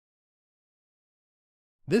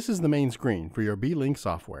This is the main screen for your B-Link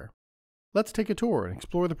software. Let's take a tour and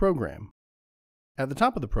explore the program. At the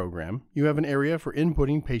top of the program, you have an area for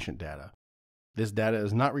inputting patient data. This data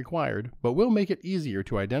is not required, but will make it easier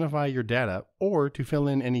to identify your data or to fill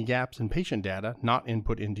in any gaps in patient data not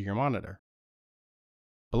input into your monitor.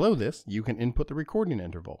 Below this, you can input the recording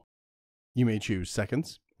interval. You may choose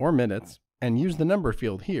seconds or minutes and use the number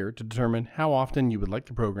field here to determine how often you would like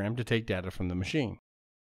the program to take data from the machine.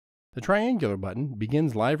 The triangular button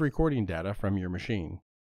begins live recording data from your machine.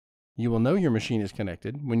 You will know your machine is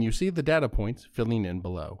connected when you see the data points filling in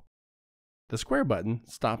below. The square button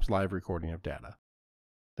stops live recording of data.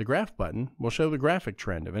 The graph button will show the graphic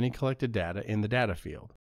trend of any collected data in the data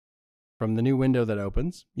field. From the new window that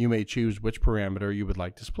opens, you may choose which parameter you would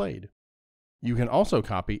like displayed. You can also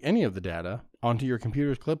copy any of the data onto your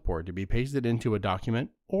computer's clipboard to be pasted into a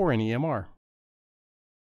document or an EMR.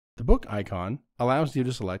 The book icon allows you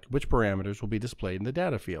to select which parameters will be displayed in the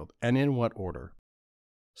data field and in what order.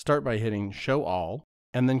 Start by hitting Show All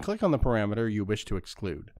and then click on the parameter you wish to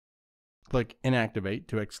exclude. Click Inactivate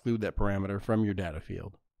to exclude that parameter from your data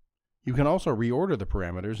field. You can also reorder the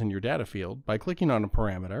parameters in your data field by clicking on a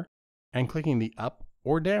parameter and clicking the up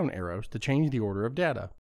or down arrows to change the order of data.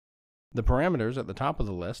 The parameters at the top of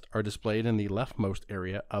the list are displayed in the leftmost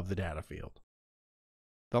area of the data field.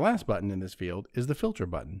 The last button in this field is the Filter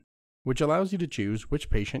button, which allows you to choose which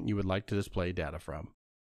patient you would like to display data from.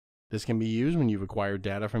 This can be used when you've acquired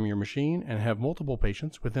data from your machine and have multiple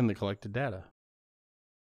patients within the collected data.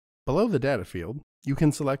 Below the data field, you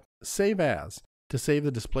can select Save As to save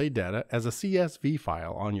the displayed data as a CSV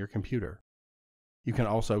file on your computer. You can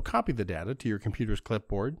also copy the data to your computer's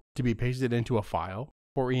clipboard to be pasted into a file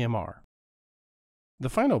or EMR. The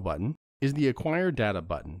final button is the Acquire Data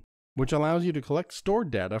button, which allows you to collect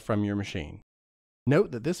stored data from your machine.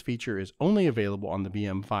 Note that this feature is only available on the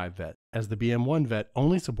BM5Vet, as the BM1Vet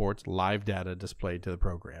only supports live data displayed to the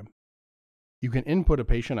program. You can input a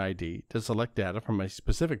patient ID to select data from a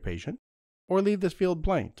specific patient, or leave this field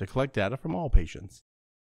blank to collect data from all patients.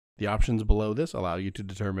 The options below this allow you to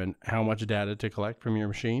determine how much data to collect from your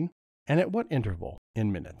machine and at what interval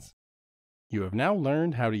in minutes. You have now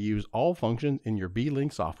learned how to use all functions in your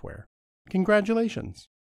B-Link software. Congratulations!